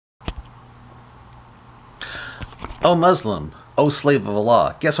O Muslim, O slave of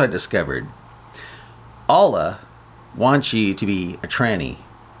Allah, guess what I discovered? Allah wants you to be a tranny.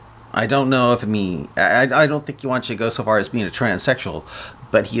 I don't know if I don't think he wants you to go so far as being a transsexual,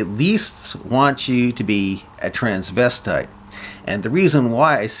 but he at least wants you to be a transvestite. And the reason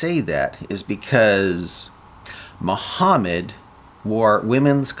why I say that is because Muhammad wore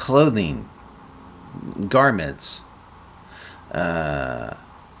women's clothing, garments,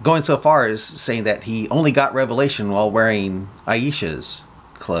 going so far as saying that he only got revelation while wearing Aisha's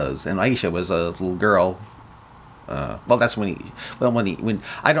clothes, and Aisha was a little girl. Well, that's when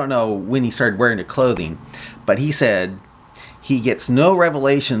I don't know when he started wearing the clothing, but he said he gets no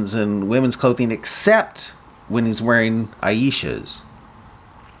revelations in women's clothing except when he's wearing Aisha's.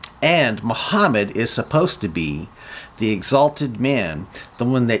 And Muhammad is supposed to be the exalted man, the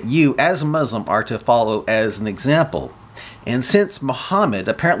one that you as a Muslim are to follow as an example. And since Muhammad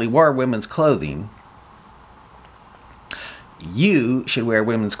apparently wore women's clothing, you should wear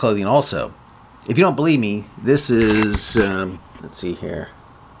women's clothing also. If you don't believe me, this is, let's see here.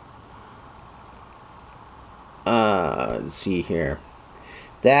 Let's see here.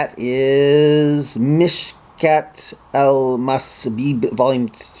 That is Mishkat al-Masbib, Volume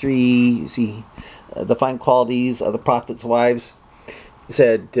 3. See, the fine qualities of the Prophet's wives. He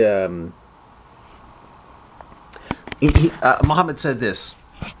said, Muhammad said this,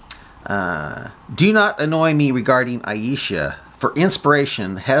 do not annoy me regarding Aisha, for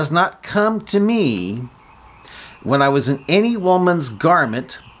inspiration has not come to me when I was in any woman's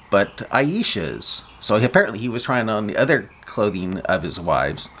garment but Aisha's. So apparently he was trying on the other clothing of his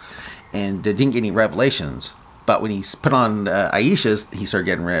wives and didn't get any revelations. But when he put on Aisha's, he started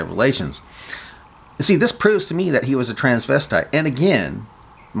getting revelations. See, this proves to me that he was a transvestite. And again,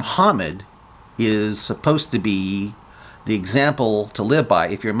 Muhammad is supposed to be the example to live by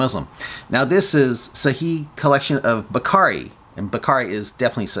if you're a Muslim. Now this is Sahih collection of Bukhari, and Bukhari is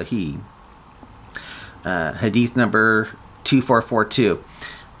definitely Sahih. Hadith number 2442.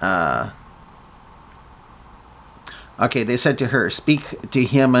 Okay, they said to her, speak to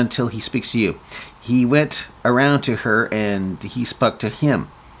him until he speaks to you. He went around to her and he spoke to him,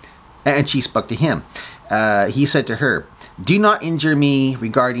 and she spoke to him. He said to her, do not injure me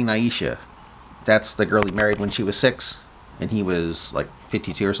regarding Aisha. That's the girl he married when she was 6. And he was like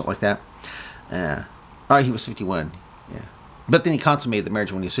 52 or something like that. Oh, he was 51. Yeah. But then he consummated the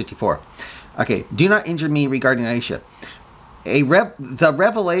marriage when he was 54. Okay. Do not injure me regarding Aisha. The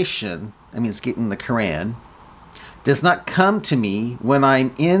revelation, I mean, it's getting the Koran, does not come to me when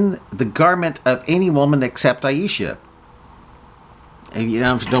I'm in the garment of any woman except Aisha. If you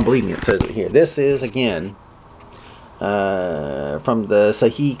don't believe me, it says it here. This is, again, from the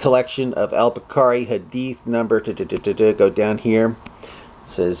Sahih collection of Al-Bukhari, Hadith number, go down here, it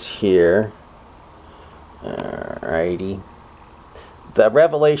says here, alrighty, the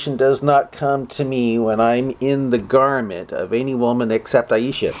revelation does not come to me when I'm in the garment of any woman except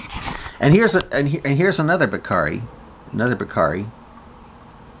Aisha. And here's another Bukhari,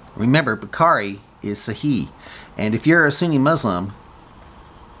 remember, Bukhari is Sahih, and if you're a Sunni Muslim,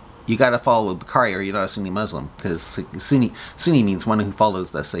 you got to follow Bukhari or you're not a Sunni Muslim, because Sunni means one who follows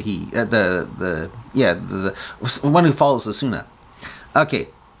the Sahih, the one who follows the Sunnah. Okay,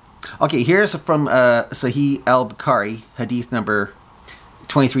 here's from Sahih al-Bukhari, Hadith number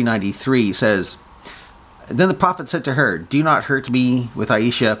 2393. Says, then the Prophet said to her, do not hurt me with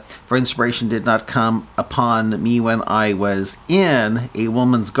Aisha, for inspiration did not come upon me when I was in a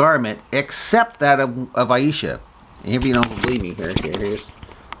woman's garment, except that of Aisha. And if you don't believe me, here's.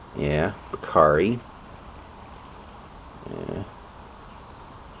 Yeah, Bukhari. Yeah.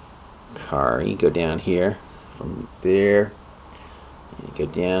 Bukhari, go down here. From there. Go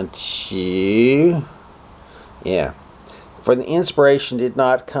down to... Yeah. For the inspiration did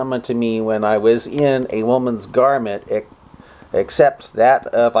not come unto me when I was in a woman's garment, except that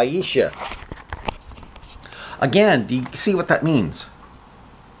of Aisha. Again, do you see what that means?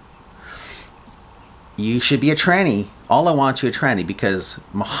 You should be a tranny. Allah wants you a tranny because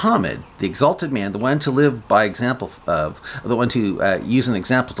Muhammad, the exalted man, the one to live by example of, the one to use an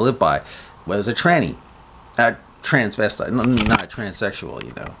example to live by, was a tranny. Transvestite, not transsexual,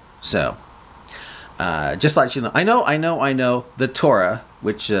 you know. So, just like you know, I know the Torah,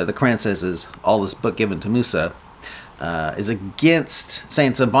 which the Koran says is Allah's book given to Musa, is against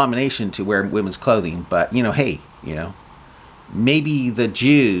saying it's an abomination to wear women's clothing. But, you know, hey, you know, maybe the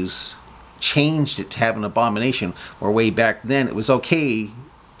Jews changed it to have an abomination, or way back then it was okay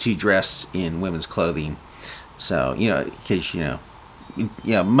to dress in women's clothing. So, you know, because, you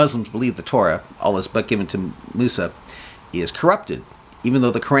know, Muslims believe the Torah, Allah's book given to Musa, is corrupted. Even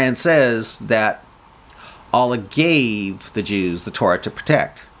though the Quran says that Allah gave the Jews the Torah to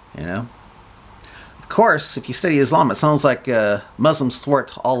protect, you know. Of course, if you study Islam, it sounds like Muslims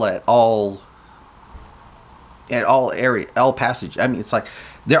thwart Allah all passage. I mean, it's like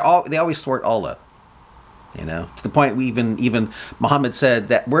they always thwart Allah, you know, to the point we even Muhammad said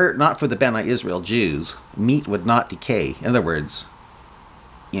that were it not for the Bani Israel Jews, meat would not decay. In other words,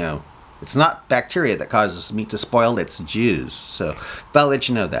 you know, it's not bacteria that causes meat to spoil, it's Jews. So that'll let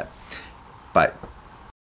you know that. But